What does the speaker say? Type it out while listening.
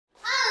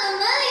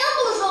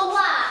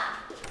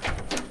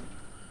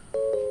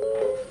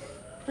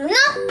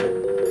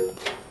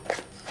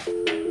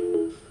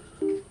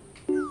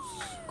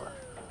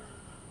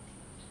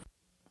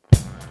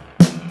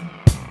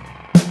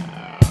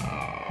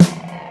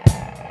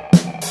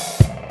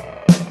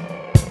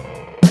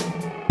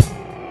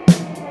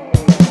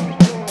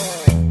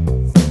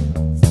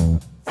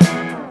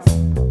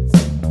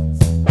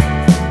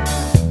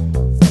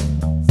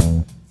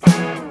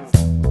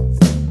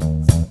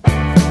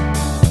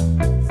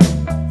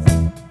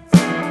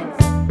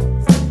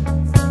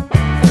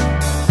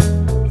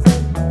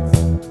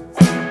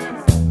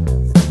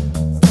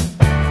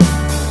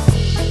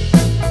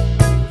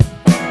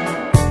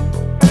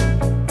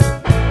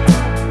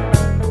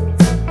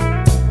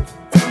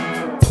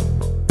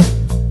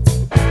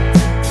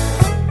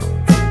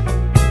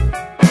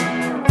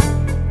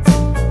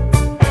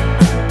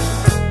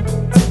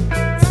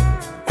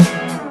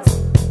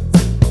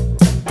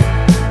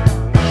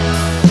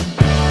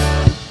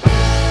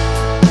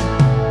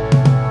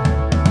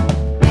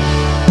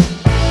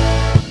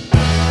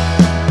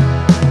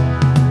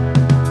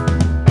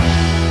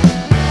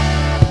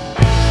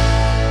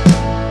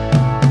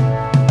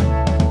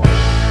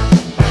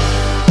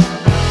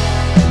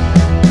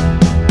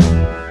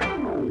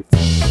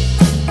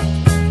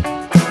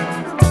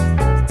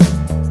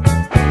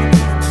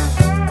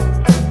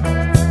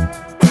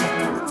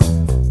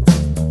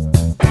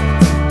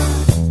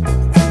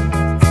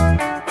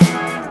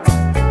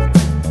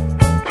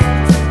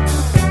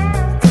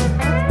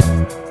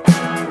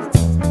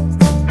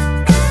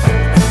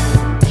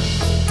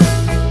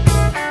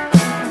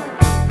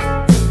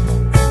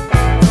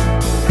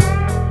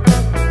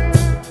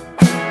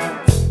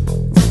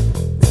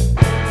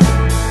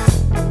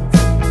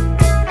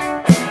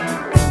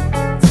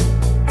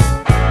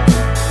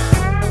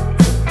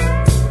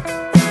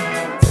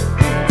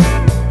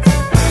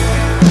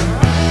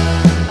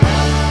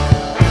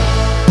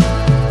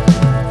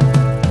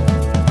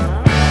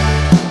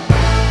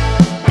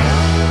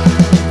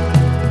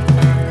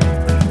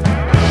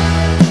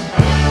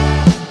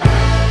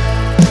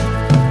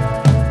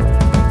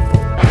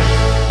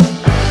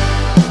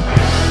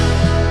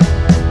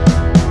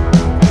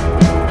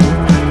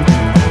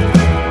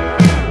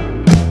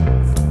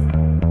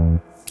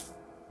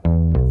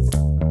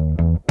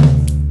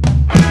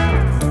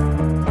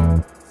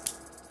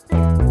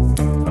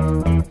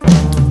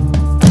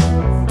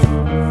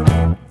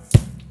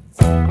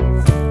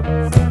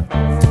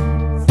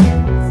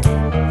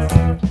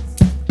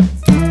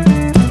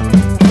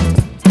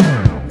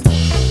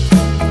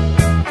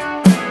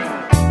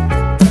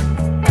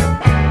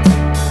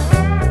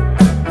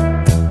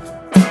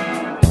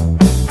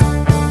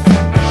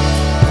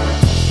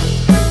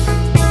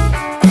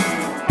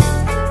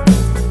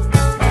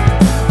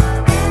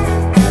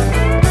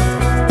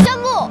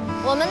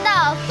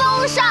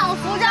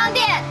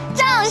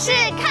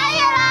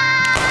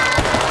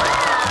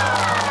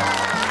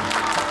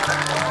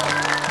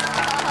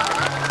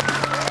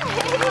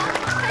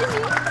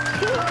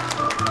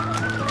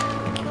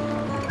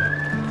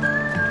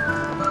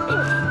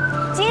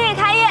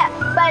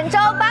3周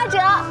8折，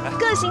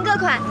各型各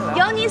款，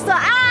有你所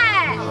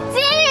爱。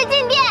今日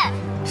进店，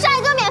帅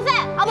哥免费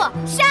哦不，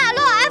夏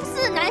洛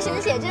F4男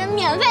神写真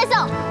免费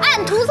送，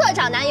按图册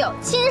找男友，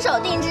亲手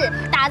定制，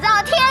打造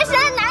贴身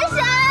男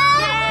神，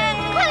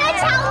快来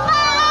抢吧！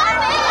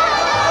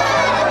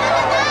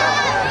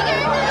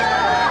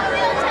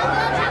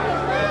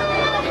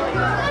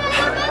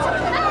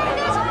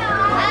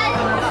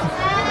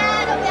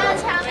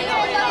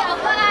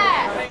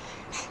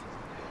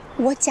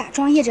 我假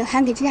装叶振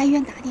涵给这家医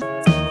院打电话。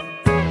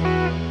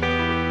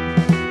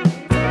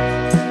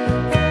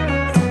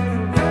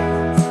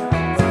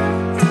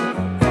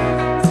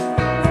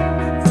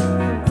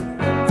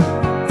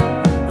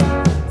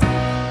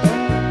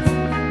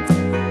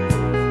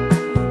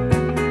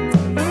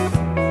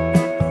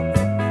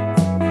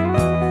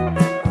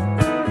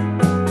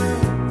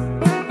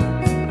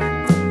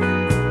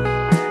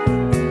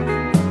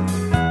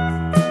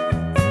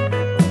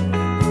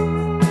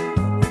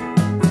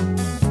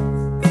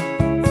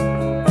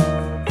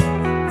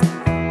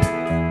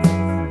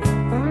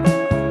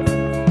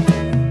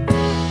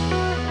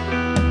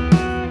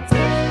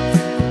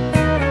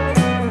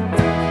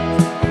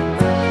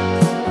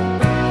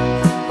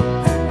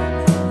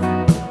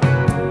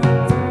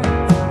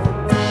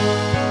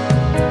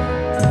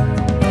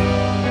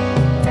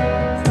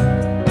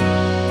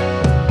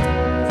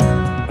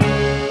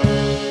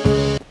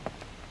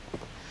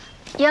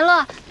言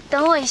乐，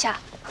等我一下。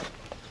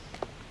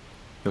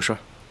有事儿？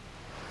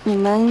你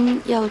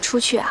们要出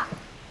去啊？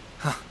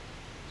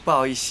不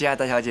好意思啊，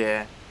大小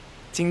姐，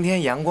今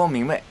天阳光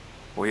明媚，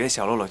我约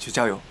小洛洛去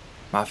郊游，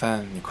麻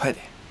烦你快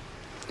点。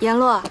言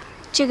乐，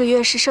这个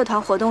月是社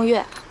团活动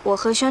月，我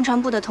和宣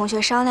传部的同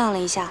学商量了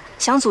一下，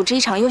想组织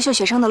一场优秀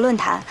学生的论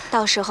坛，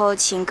到时候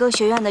请各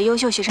学院的优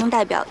秀学生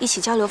代表一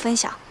起交流分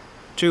享。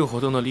这个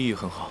活动的利益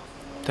很好，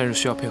但是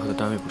需要配合的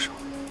单位不少，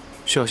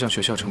需要向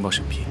学校呈报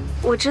审批。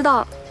我知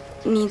道。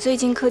 你最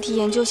近课题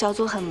研究小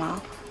组很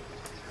忙，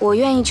我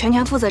愿意全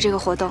权负责这个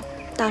活动，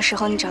到时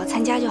候你只要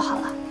参加就好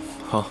了。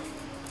好，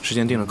时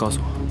间定了告诉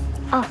我。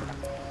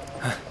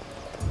嗯。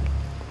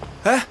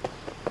哎，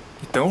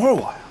你等会儿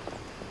我呀。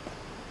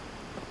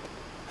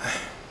哎，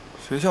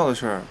学校的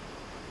事儿，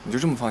你就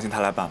这么放心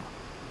他来办吗？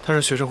他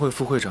是学生会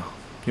副会长，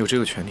有这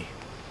个权利，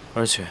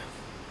而且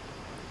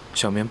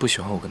小棉不喜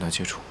欢我跟他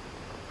接触。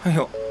哎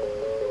呦，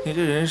你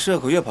这人设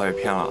可越跑越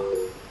偏了。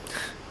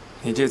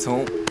 你这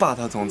从霸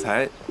道总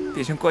裁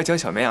变成乖巧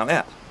小绵羊了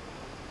呀？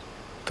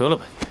得了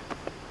吧你！